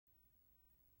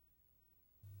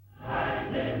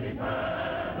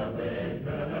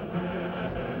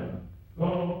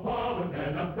Go forward,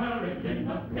 men of courage in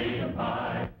the freedom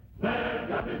fight. Let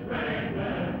justice reign,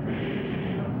 let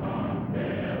freedom song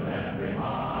fill every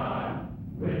heart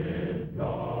with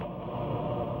joy.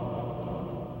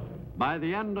 By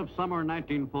the end of summer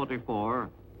 1944,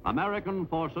 American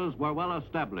forces were well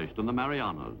established in the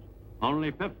Marianas,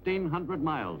 only 1,500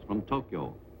 miles from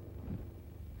Tokyo.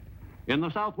 In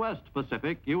the Southwest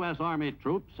Pacific, U.S. Army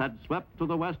troops had swept to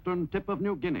the western tip of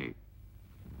New Guinea.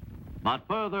 But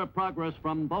further progress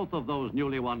from both of those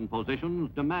newly won positions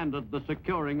demanded the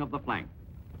securing of the flank.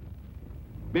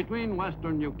 Between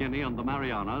western New Guinea and the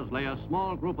Marianas lay a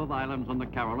small group of islands in the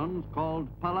Carolines called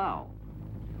Palau.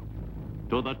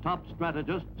 To the top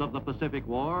strategists of the Pacific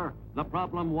War, the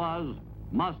problem was,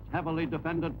 must heavily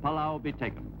defended Palau be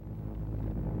taken?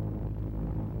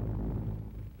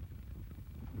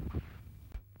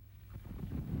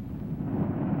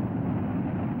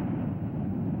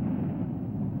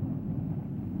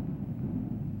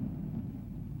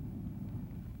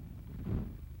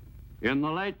 In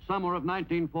the late summer of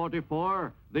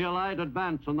 1944, the Allied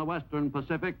advance in the Western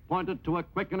Pacific pointed to a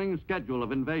quickening schedule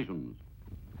of invasions.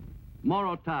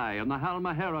 Morotai and the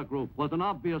Halmahera group was an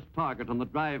obvious target on the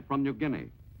drive from New Guinea.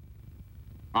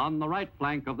 On the right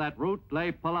flank of that route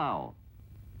lay Palau.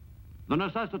 The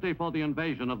necessity for the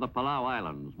invasion of the Palau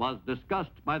Islands was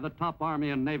discussed by the top Army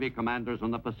and Navy commanders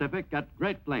in the Pacific at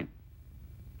great length.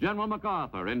 General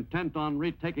MacArthur, intent on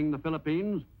retaking the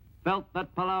Philippines, felt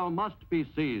that Palau must be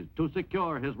seized to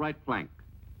secure his right flank,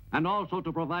 and also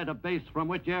to provide a base from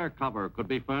which air cover could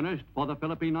be furnished for the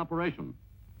Philippine operation.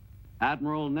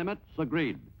 Admiral Nimitz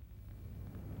agreed.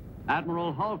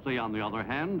 Admiral Halsey, on the other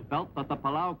hand, felt that the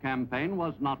Palau campaign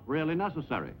was not really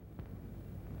necessary.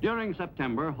 During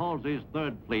September, Halsey's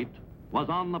Third Fleet was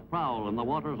on the prowl in the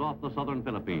waters off the southern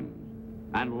Philippines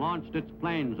and launched its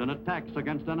planes in attacks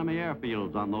against enemy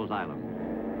airfields on those islands.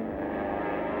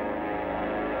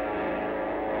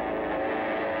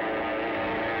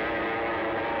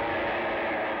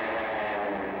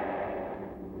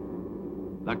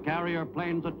 The carrier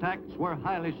planes' attacks were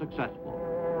highly successful.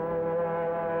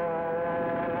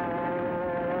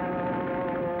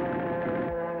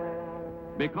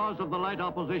 Because of the light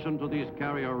opposition to these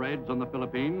carrier raids on the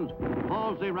Philippines,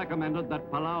 Halsey recommended that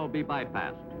Palau be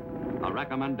bypassed, a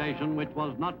recommendation which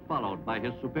was not followed by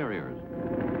his superiors.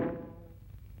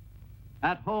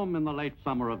 At home in the late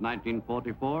summer of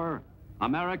 1944,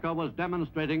 America was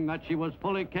demonstrating that she was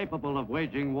fully capable of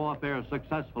waging warfare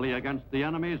successfully against the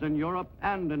enemies in Europe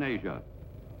and in Asia.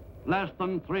 Less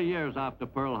than 3 years after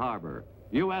Pearl Harbor,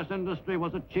 U.S. industry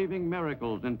was achieving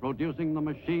miracles in producing the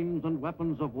machines and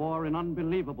weapons of war in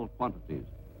unbelievable quantities.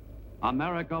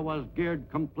 America was geared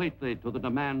completely to the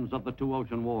demands of the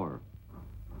two-ocean war.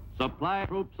 Supply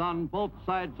troops on both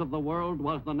sides of the world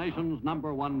was the nation's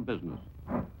 #1 business.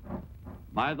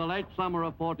 By the late summer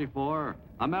of '44,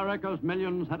 America's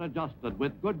millions had adjusted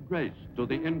with good grace to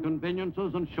the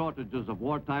inconveniences and shortages of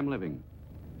wartime living.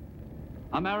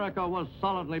 America was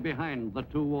solidly behind the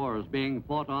two wars being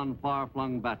fought on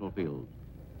far-flung battlefields.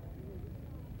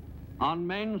 On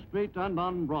Main Street and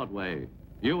on Broadway,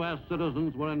 U.S.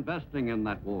 citizens were investing in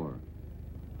that war.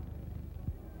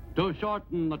 To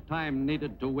shorten the time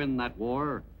needed to win that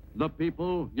war, the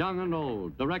people, young and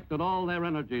old, directed all their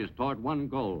energies toward one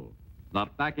goal: the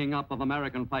backing up of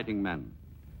American fighting men.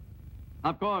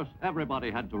 Of course,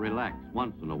 everybody had to relax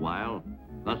once in a while,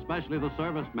 especially the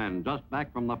servicemen just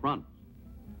back from the front.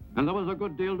 And there was a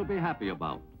good deal to be happy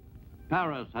about.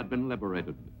 Paris had been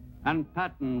liberated, and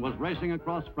Patton was racing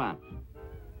across France.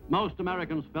 Most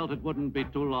Americans felt it wouldn't be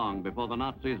too long before the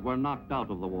Nazis were knocked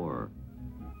out of the war.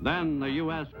 Then the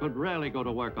U.S. could really go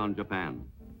to work on Japan.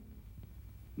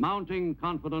 Mounting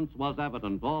confidence was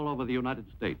evident all over the United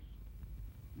States.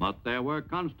 But there were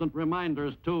constant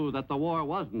reminders, too, that the war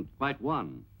wasn't quite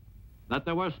won, that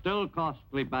there were still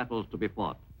costly battles to be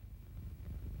fought.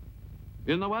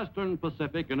 In the Western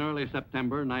Pacific in early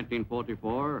September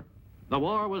 1944, the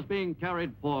war was being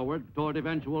carried forward toward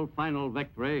eventual final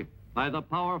victory by the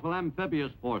powerful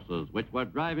amphibious forces which were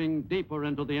driving deeper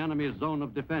into the enemy's zone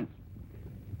of defense.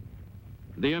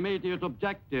 The immediate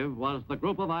objective was the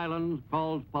group of islands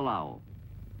called Palau.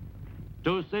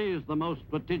 To seize the most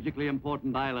strategically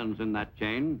important islands in that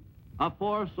chain, a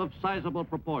force of sizable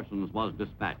proportions was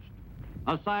dispatched,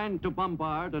 assigned to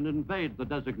bombard and invade the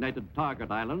designated target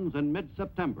islands in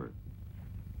mid-September.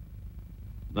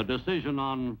 The decision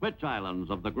on which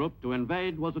islands of the group to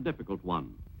invade was a difficult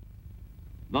one.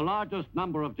 The largest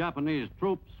number of Japanese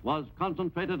troops was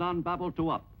concentrated on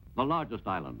Babeltuap, the largest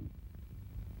island.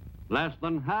 Less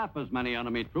than half as many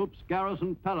enemy troops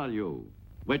garrisoned Peleliu,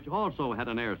 which also had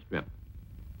an airstrip.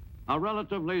 A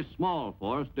relatively small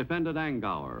force defended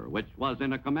Angaur, which was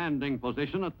in a commanding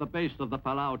position at the base of the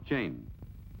Palau chain.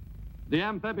 The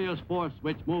amphibious force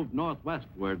which moved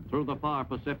northwestward through the far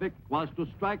Pacific was to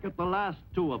strike at the last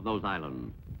two of those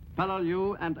islands,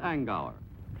 Peleliu and Angaur.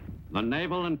 The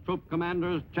naval and troop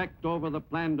commanders checked over the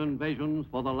planned invasions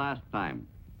for the last time.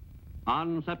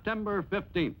 On September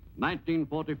 15th,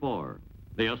 1944,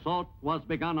 the assault was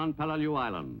begun on Peleliu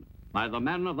Island by the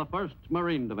men of the 1st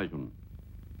Marine Division.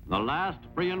 The last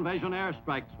pre-invasion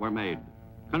airstrikes were made,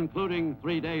 concluding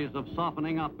 3 days of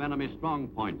softening up enemy strong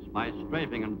points by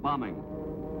strafing and bombing.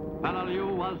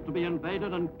 Peleliu was to be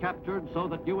invaded and captured so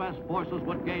that U.S. forces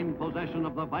would gain possession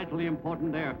of the vitally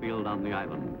important airfield on the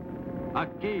island, a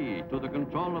key to the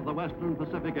control of the Western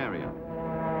Pacific area.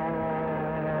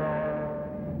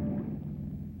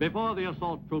 Before the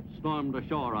assault troops stormed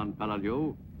ashore on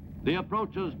Peleliu, the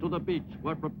approaches to the beach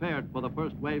were prepared for the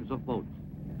first waves of boats.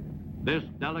 This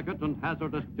delicate and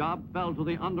hazardous job fell to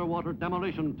the underwater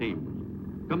demolition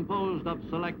teams, composed of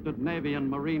selected Navy and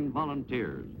Marine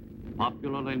volunteers,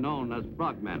 popularly known as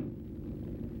frogmen.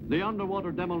 The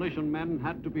underwater demolition men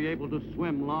had to be able to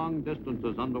swim long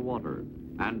distances underwater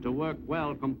and to work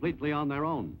well completely on their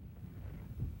own.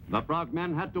 The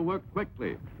frogmen had to work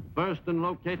quickly, first in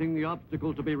locating the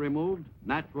obstacle to be removed,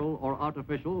 natural or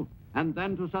artificial, and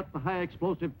then to set the high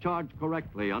explosive charge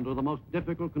correctly under the most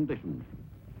difficult conditions.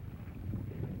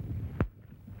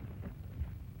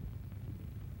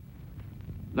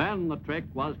 Then the trick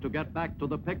was to get back to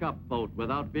the pickup boat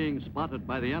without being spotted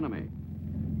by the enemy.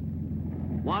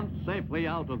 Once safely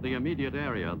out of the immediate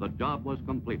area, the job was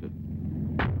completed.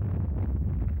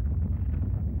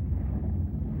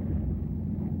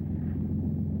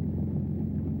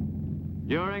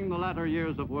 During the latter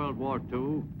years of World War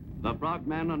II, the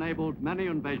frogmen enabled many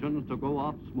invasions to go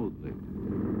off smoothly.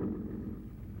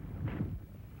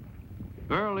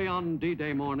 Early on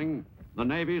D-Day morning, the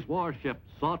Navy's warships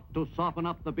sought to soften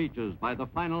up the beaches by the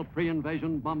final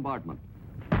pre-invasion bombardment.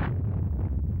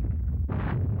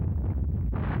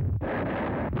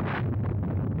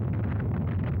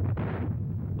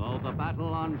 Though the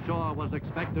battle on shore was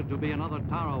expected to be another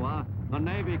Tarawa, the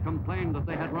Navy complained that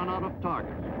they had run out of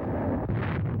targets.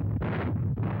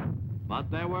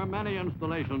 But there were many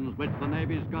installations which the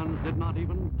Navy's guns did not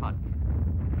even touch.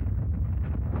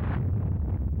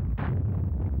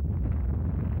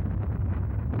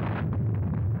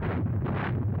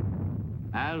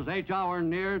 As H hour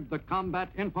neared, the Combat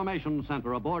Information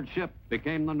Center aboard ship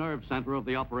became the nerve center of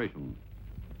the operation.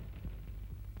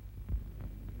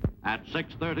 At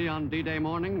 6:30 on D-Day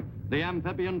morning, the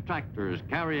amphibian tractors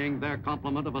carrying their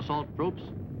complement of assault troops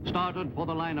started for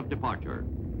the line of departure,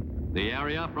 the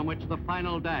area from which the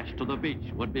final dash to the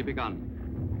beach would be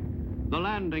begun. The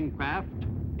landing craft,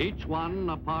 each one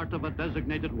a part of a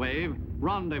designated wave,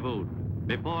 rendezvoused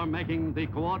before making the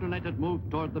coordinated move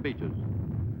toward the beaches.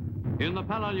 In the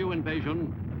Peleliu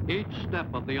invasion, each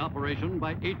step of the operation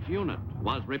by each unit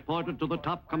was reported to the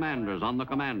top commanders on the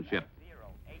command ship.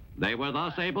 They were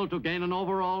thus able to gain an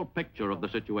overall picture of the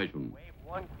situation. Wave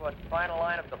 1 towards final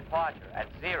line of departure at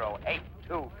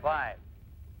 0825.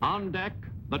 On deck,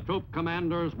 the troop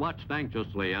commanders watched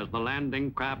anxiously as the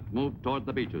landing craft moved toward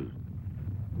the beaches.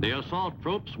 The assault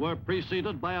troops were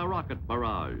preceded by a rocket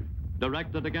barrage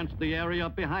directed against the area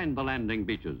behind the landing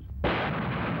beaches.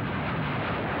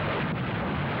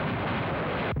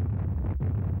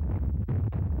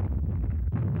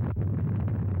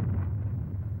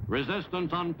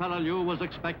 Resistance on Peleliu was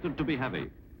expected to be heavy.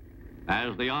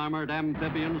 As the armored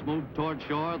amphibians moved toward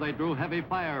shore, they drew heavy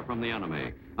fire from the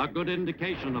enemy, a good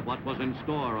indication of what was in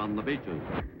store on the beaches.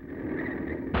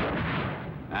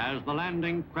 As the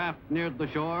landing craft neared the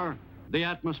shore, the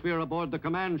atmosphere aboard the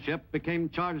command ship became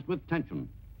charged with tension.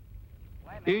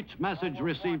 Each message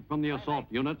received from the assault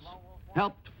units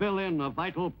helped fill in a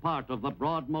vital part of the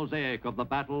broad mosaic of the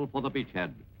battle for the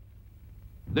beachhead.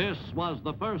 This was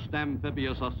the first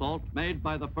amphibious assault made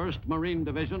by the 1st Marine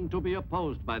Division to be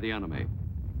opposed by the enemy.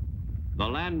 The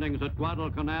landings at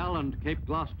Guadalcanal and Cape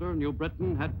Gloucester, New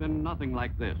Britain, had been nothing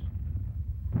like this.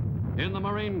 In the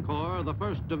Marine Corps, the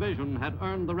 1st Division had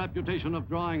earned the reputation of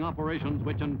drawing operations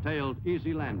which entailed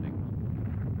easy landings.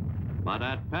 But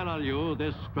at Peleliu,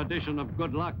 this tradition of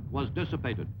good luck was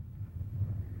dissipated.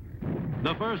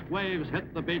 The first waves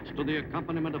hit the beach to the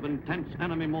accompaniment of intense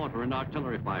enemy mortar and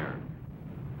artillery fire.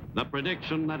 The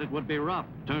prediction that it would be rough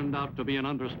turned out to be an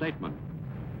understatement.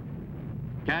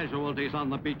 Casualties on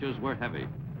the beaches were heavy.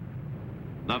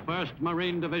 The 1st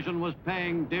Marine Division was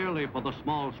paying dearly for the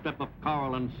small strip of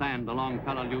coral and sand along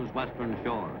Peleliu's western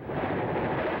shore.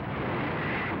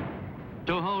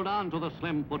 To hold on to the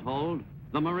slim foothold,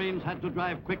 the Marines had to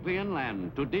drive quickly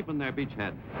inland to deepen their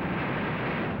beachhead.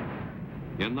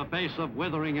 In the face of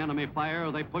withering enemy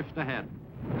fire, they pushed ahead.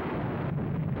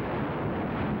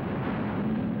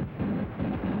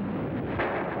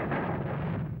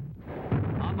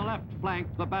 On the left flank,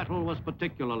 the battle was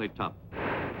particularly tough.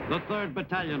 The 3rd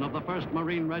Battalion of the 1st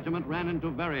Marine Regiment ran into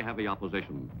very heavy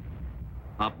opposition.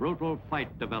 A brutal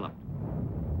fight developed.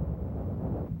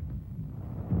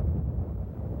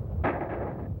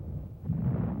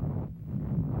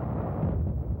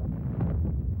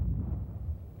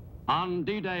 On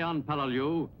D-Day on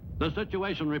Peleliu, the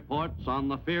situation reports on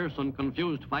the fierce and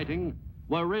confused fighting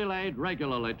were relayed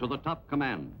regularly to the top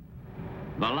command.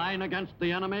 The line against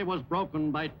the enemy was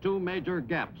broken by 2 major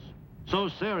gaps, so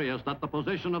serious that the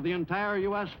position of the entire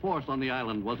U.S. force on the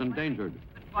island was endangered.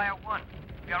 Fire 1.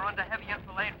 We are under heavy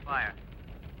enfilade fire.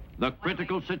 The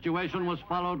critical situation was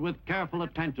followed with careful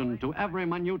attention to every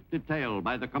minute detail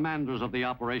by the commanders of the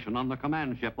operation on the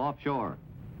command ship offshore.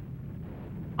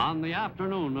 On the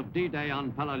afternoon of D-Day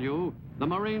on Peleliu, the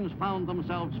Marines found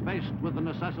themselves faced with the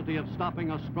necessity of stopping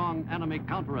a strong enemy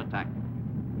counterattack.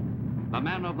 The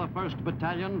men of the 1st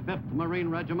Battalion, 5th Marine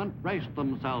Regiment, braced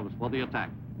themselves for the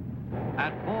attack.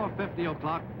 At 4:50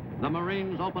 o'clock, the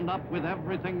Marines opened up with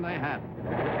everything they had.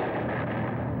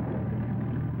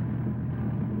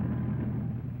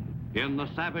 In the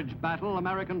savage battle,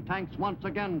 American tanks once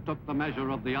again took the measure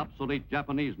of the obsolete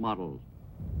Japanese models.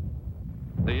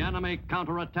 The enemy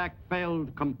counterattack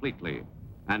failed completely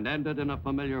and ended in a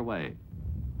familiar way.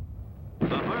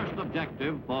 The first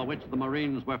objective for which the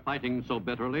Marines were fighting so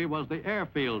bitterly was the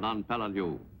airfield on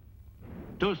Peleliu.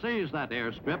 To seize that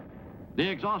airstrip, the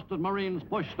exhausted Marines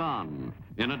pushed on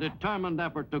in a determined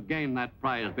effort to gain that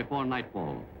prize before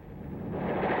nightfall.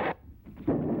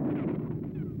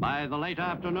 By the late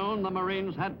afternoon, the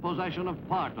Marines had possession of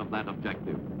part of that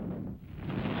objective.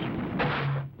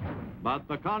 But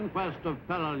the conquest of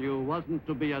Peleliu wasn't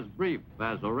to be as brief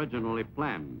as originally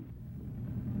planned.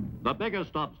 The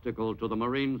biggest obstacle to the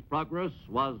Marines' progress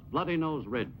was Bloody Nose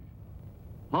Ridge.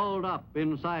 Holed up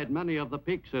inside many of the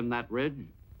peaks in that ridge,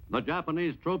 the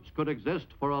Japanese troops could exist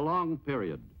for a long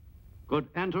period, could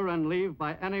enter and leave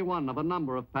by any one of a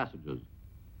number of passages.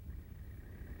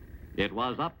 It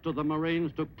was up to the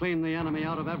Marines to clean the enemy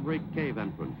out of every cave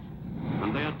entrance,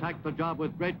 and they attacked the job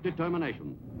with great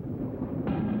determination.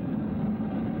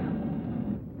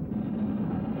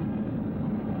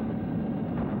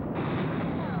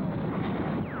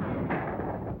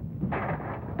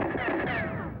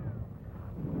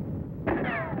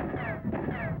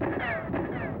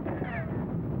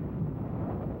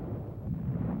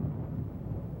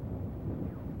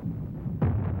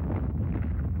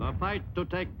 The fight to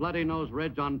take Bloody Nose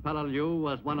Ridge on Peleliu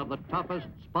was one of the toughest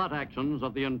spot actions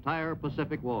of the entire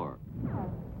Pacific War.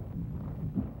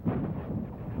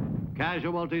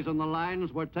 Casualties in the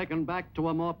lines were taken back to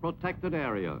a more protected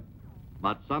area,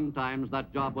 but sometimes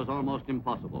that job was almost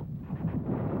impossible.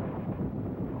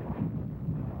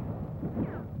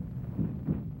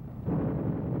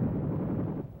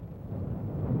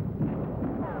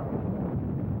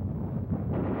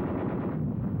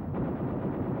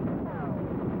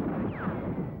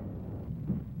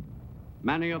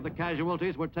 Many of the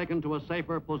casualties were taken to a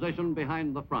safer position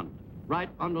behind the front, right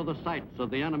under the sights of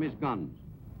the enemy's guns.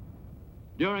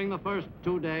 During the first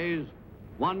 2 days,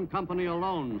 one company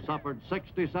alone suffered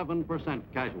 67%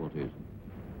 casualties.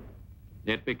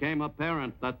 It became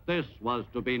apparent that this was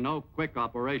to be no quick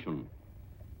operation.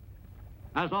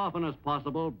 As often as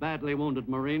possible, badly wounded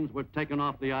Marines were taken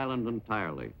off the island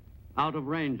entirely, out of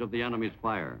range of the enemy's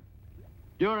fire.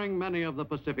 During many of the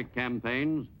Pacific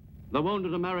campaigns, the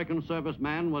wounded American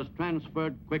serviceman was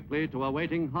transferred quickly to a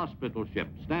waiting hospital ship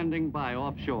standing by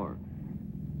offshore.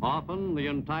 Often, the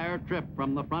entire trip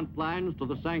from the front lines to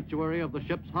the sanctuary of the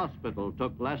ship's hospital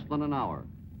took less than an hour.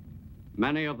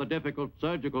 Many of the difficult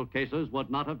surgical cases would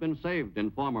not have been saved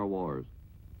in former wars.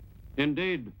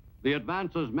 Indeed, the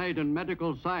advances made in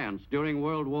medical science during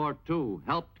World War II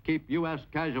helped keep U.S.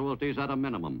 casualties at a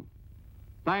minimum.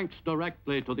 Thanks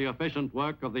directly to the efficient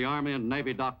work of the Army and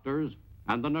Navy doctors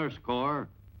and the Nurse Corps,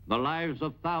 the lives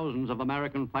of thousands of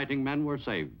American fighting men were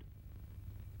saved.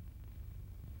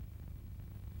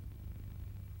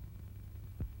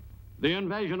 The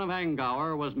invasion of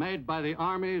Angaur was made by the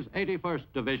Army's 81st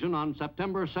Division on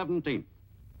September 17th,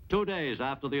 2 days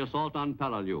after the assault on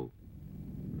Peleliu.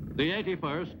 The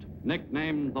 81st,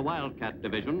 nicknamed the Wildcat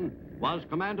Division, was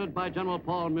commanded by General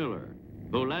Paul Mueller,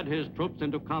 who led his troops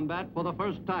into combat for the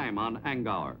first time on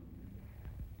Angaur.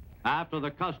 After the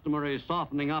customary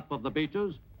softening up of the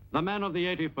beaches, the men of the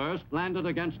 81st landed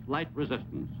against light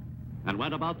resistance. and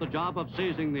went about the job of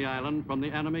seizing the island from the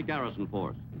enemy garrison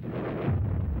force.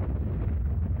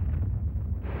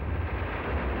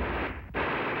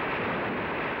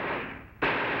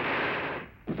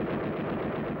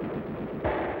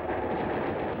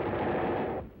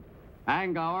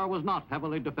 Angaur was not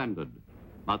heavily defended,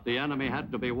 but the enemy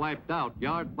had to be wiped out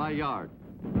yard by yard.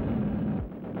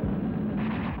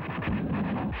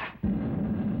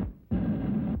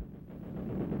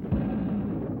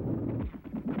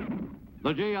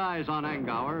 The GIs on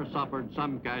Angaur suffered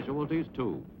some casualties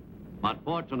too, but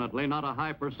fortunately not a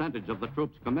high percentage of the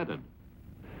troops committed.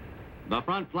 The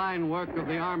front-line work of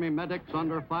the Army medics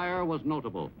under fire was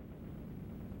notable.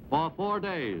 For 4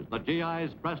 days, the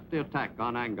GIs pressed the attack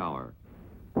on Angaur.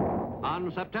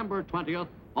 On September 20th,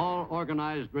 all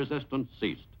organized resistance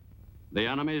ceased. The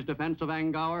enemy's defense of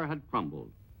Angaur had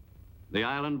crumbled. The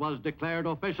island was declared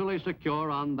officially secure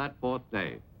on that 4th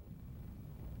day.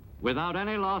 Without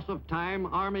any loss of time,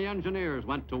 Army engineers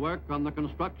went to work on the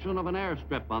construction of an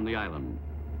airstrip on the island.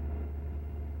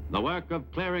 The work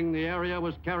of clearing the area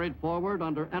was carried forward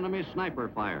under enemy sniper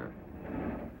fire.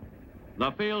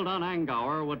 The field on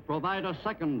Angaur would provide a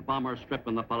second bomber strip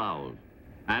in the Palaus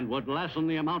and would lessen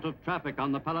the amount of traffic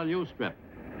on the Peleliu strip.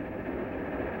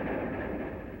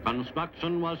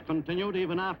 Construction was continued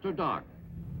even after dark.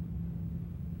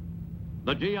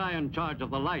 The GI in charge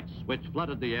of the lights which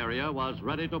flooded the area was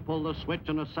ready to pull the switch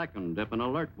in a second if an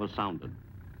alert was sounded.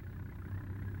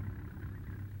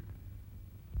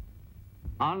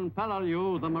 On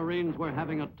Peleliu, the Marines were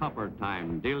having a tougher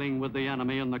time dealing with the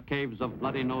enemy in the caves of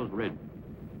Bloody Nose Ridge,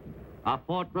 a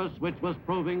fortress which was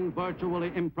proving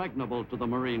virtually impregnable to the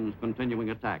Marines'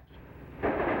 continuing attacks.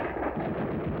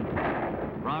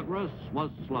 Progress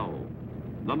was slow.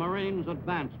 The Marines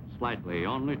advanced slightly,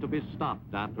 only to be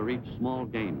stopped after each small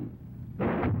gain.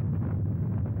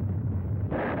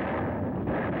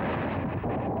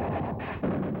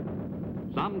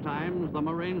 Sometimes the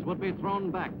Marines would be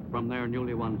thrown back from their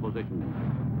newly won positions.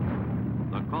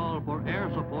 The call for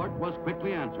air support was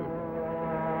quickly answered.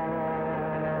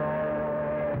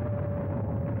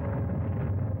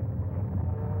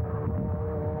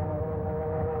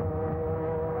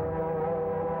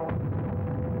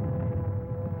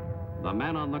 The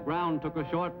men on the ground took a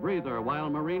short breather while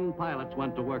Marine pilots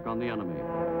went to work on the enemy.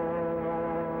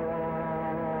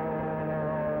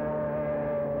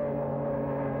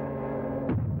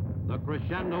 The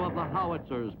crescendo of the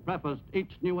howitzers prefaced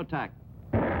each new attack.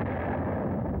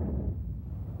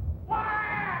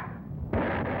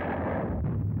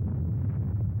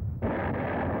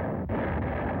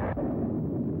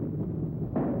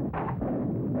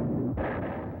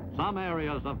 Some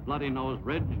areas of Bloody Nose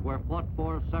Ridge were fought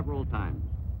for several times.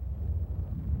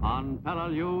 On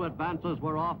Peleliu, advances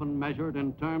were often measured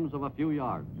in terms of a few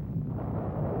yards.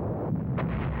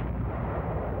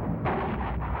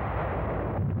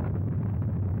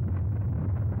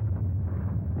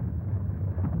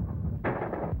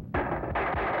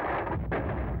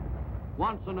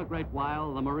 Once in a great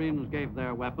while, the Marines gave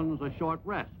their weapons a short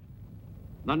rest.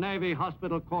 The Navy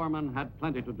hospital corpsmen had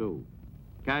plenty to do.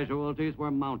 Casualties were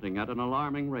mounting at an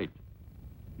alarming rate.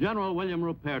 General William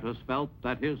Rupertus felt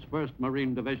that his 1st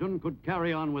Marine Division could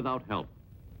carry on without help.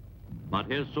 But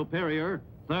his superior,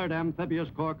 3rd Amphibious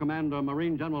Corps Commander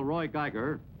Marine General Roy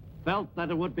Geiger, felt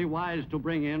that it would be wise to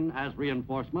bring in, as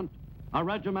reinforcement, a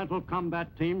regimental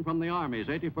combat team from the Army's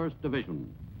 81st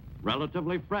Division,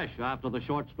 relatively fresh after the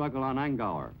short struggle on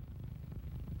Angaur.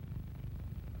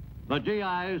 The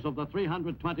GIs of the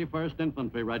 321st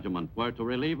Infantry Regiment were to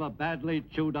relieve a badly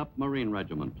chewed-up Marine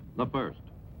regiment, the 1st,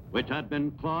 which had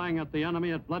been clawing at the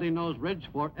enemy at Bloody Nose Ridge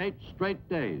for 8 straight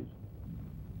days.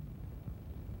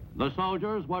 The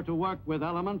soldiers were to work with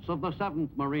elements of the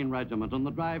 7th Marine Regiment in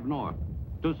the drive north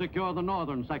to secure the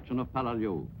northern section of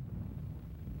Peleliu.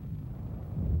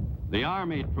 The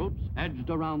Army troops edged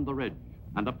around the ridge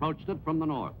and approached it from the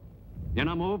north, in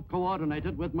a move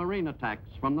coordinated with Marine attacks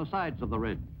from the sides of the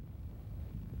ridge.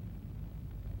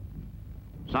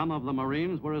 Some of the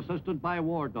Marines were assisted by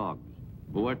war dogs,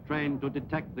 who were trained to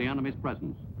detect the enemy's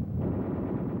presence.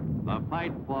 The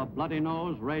fight for Bloody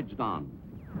Nose raged on.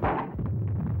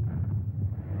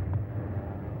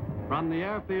 From the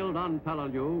airfield on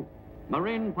Peleliu,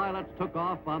 Marine pilots took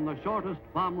off on the shortest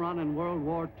bomb run in World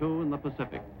War II in the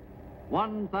Pacific,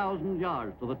 1,000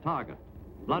 yards to the target,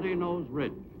 Bloody Nose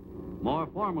Ridge, more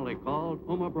formally called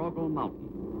Umabrokel Mountain.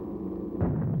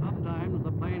 Sometimes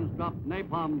the planes dropped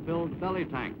napalm-filled belly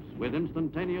tanks with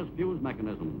instantaneous fuse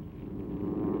mechanisms.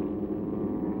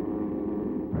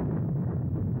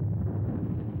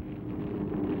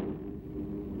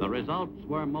 The results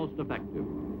were most effective.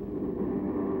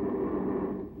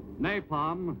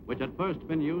 Napalm, which had first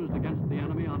been used against the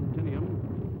enemy on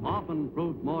Tinian, often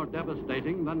proved more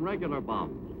devastating than regular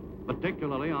bombs,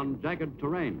 particularly on jagged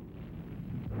terrain.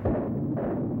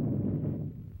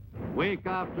 Week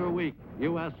after week,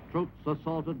 U.S. troops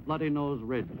assaulted Bloody Nose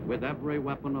Ridge with every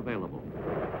weapon available.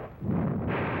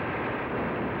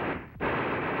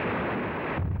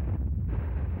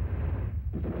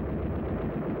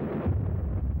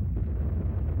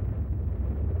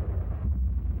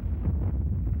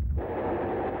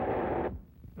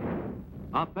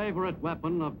 A favorite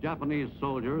weapon of Japanese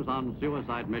soldiers on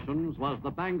suicide missions was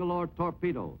the Bangalore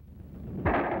torpedo.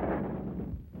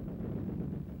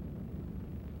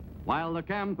 While the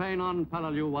campaign on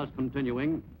Peleliu was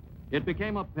continuing, it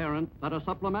became apparent that a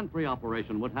supplementary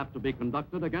operation would have to be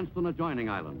conducted against an adjoining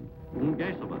island,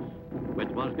 Ngaysavis, which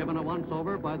was given a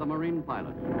once-over by the Marine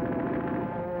pilots.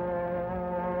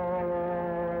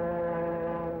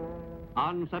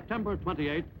 On September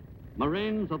 28th,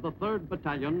 Marines of the 3rd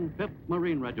Battalion, 5th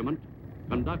Marine Regiment,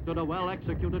 conducted a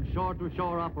well-executed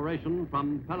shore-to-shore operation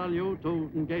from Peleliu to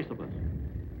Ngaysavis.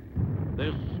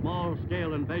 This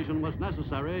small-scale invasion was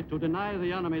necessary to deny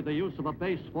the enemy the use of a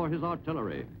base for his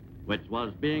artillery, which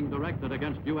was being directed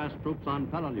against U.S. troops on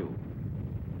Peleliu.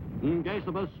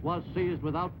 Ngaysavis was seized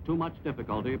without too much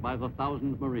difficulty by the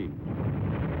 1,000 Marines.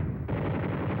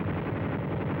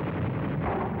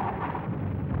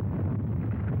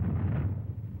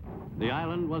 The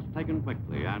island was taken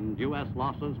quickly, and U.S.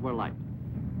 losses were light.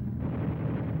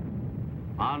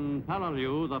 On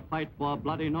Peleliu, the fight for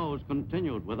Bloody Nose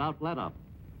continued without let-up.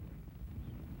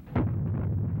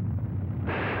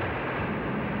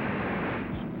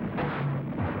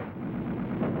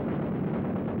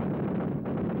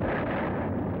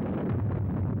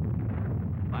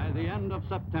 By the end of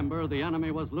September, the enemy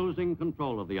was losing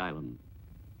control of the island.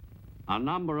 A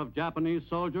number of Japanese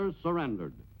soldiers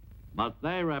surrendered, but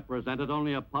they represented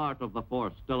only a part of the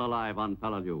force still alive on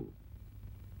Peleliu.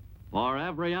 For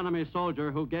every enemy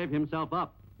soldier who gave himself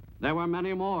up, there were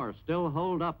many more still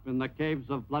holed up in the caves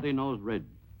of Bloody Nose Ridge.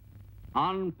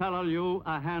 On Peleliu,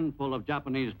 a handful of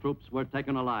Japanese troops were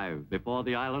taken alive before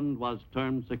the island was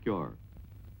termed secure.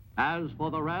 As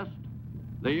for the rest,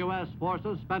 the U.S.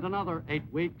 forces spent another 8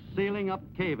 weeks sealing up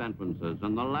cave entrances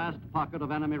in the last pocket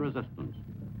of enemy resistance,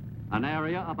 an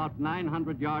area about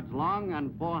 900 yards long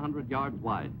and 400 yards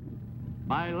wide.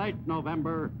 By late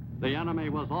November, the enemy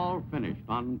was all finished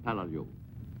on Peleliu.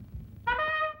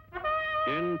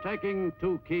 In taking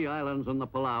 2 key islands in the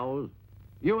Palaus,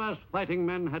 U.S. fighting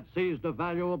men had seized a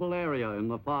valuable area in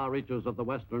the far reaches of the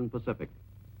western Pacific.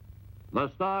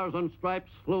 The Stars and Stripes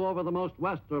flew over the most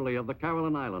westerly of the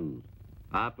Caroline Islands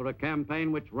after a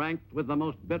campaign which ranked with the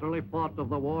most bitterly fought of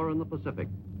the war in the Pacific.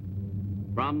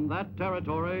 From that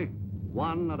territory,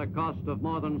 won at a cost of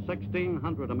more than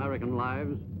 1,600 American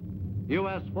lives,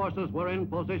 U.S. forces were in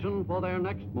position for their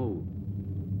next move.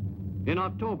 In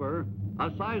October,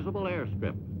 a sizable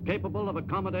airstrip capable of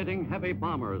accommodating heavy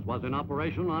bombers was in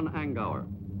operation on Angaur.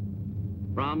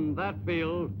 From that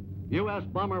field, U.S.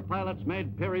 bomber pilots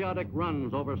made periodic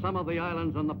runs over some of the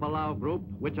islands in the Palau group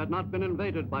which had not been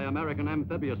invaded by American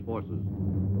amphibious forces.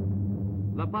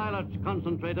 The pilots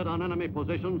concentrated on enemy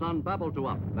positions on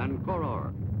Babaltuap and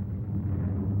Koror.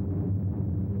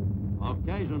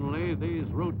 Occasionally, these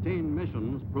routine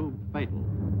missions proved fatal.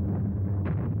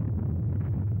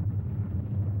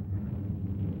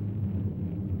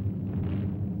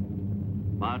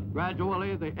 But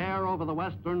gradually, the air over the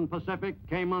western Pacific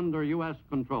came under U.S.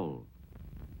 control.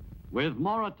 With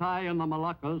Morotai in the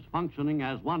Moluccas functioning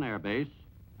as one air base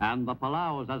and the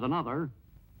Palaus as another,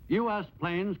 U.S.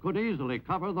 planes could easily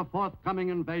cover the forthcoming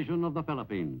invasion of the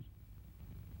Philippines.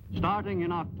 Starting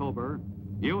in October,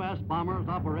 U.S. bombers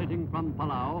operating from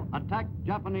Palau attacked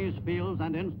Japanese fields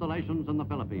and installations in the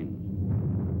Philippines.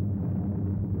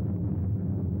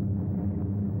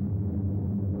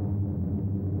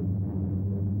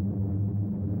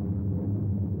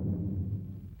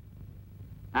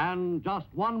 And just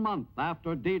 1 month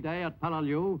after D-Day at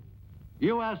Peleliu,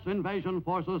 U.S. invasion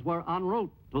forces were en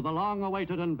route to the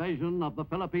long-awaited invasion of the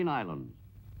Philippine Islands.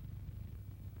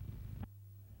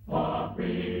 For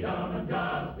freedom and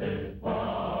justice,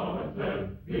 forward, sir,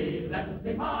 we let us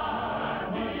be high.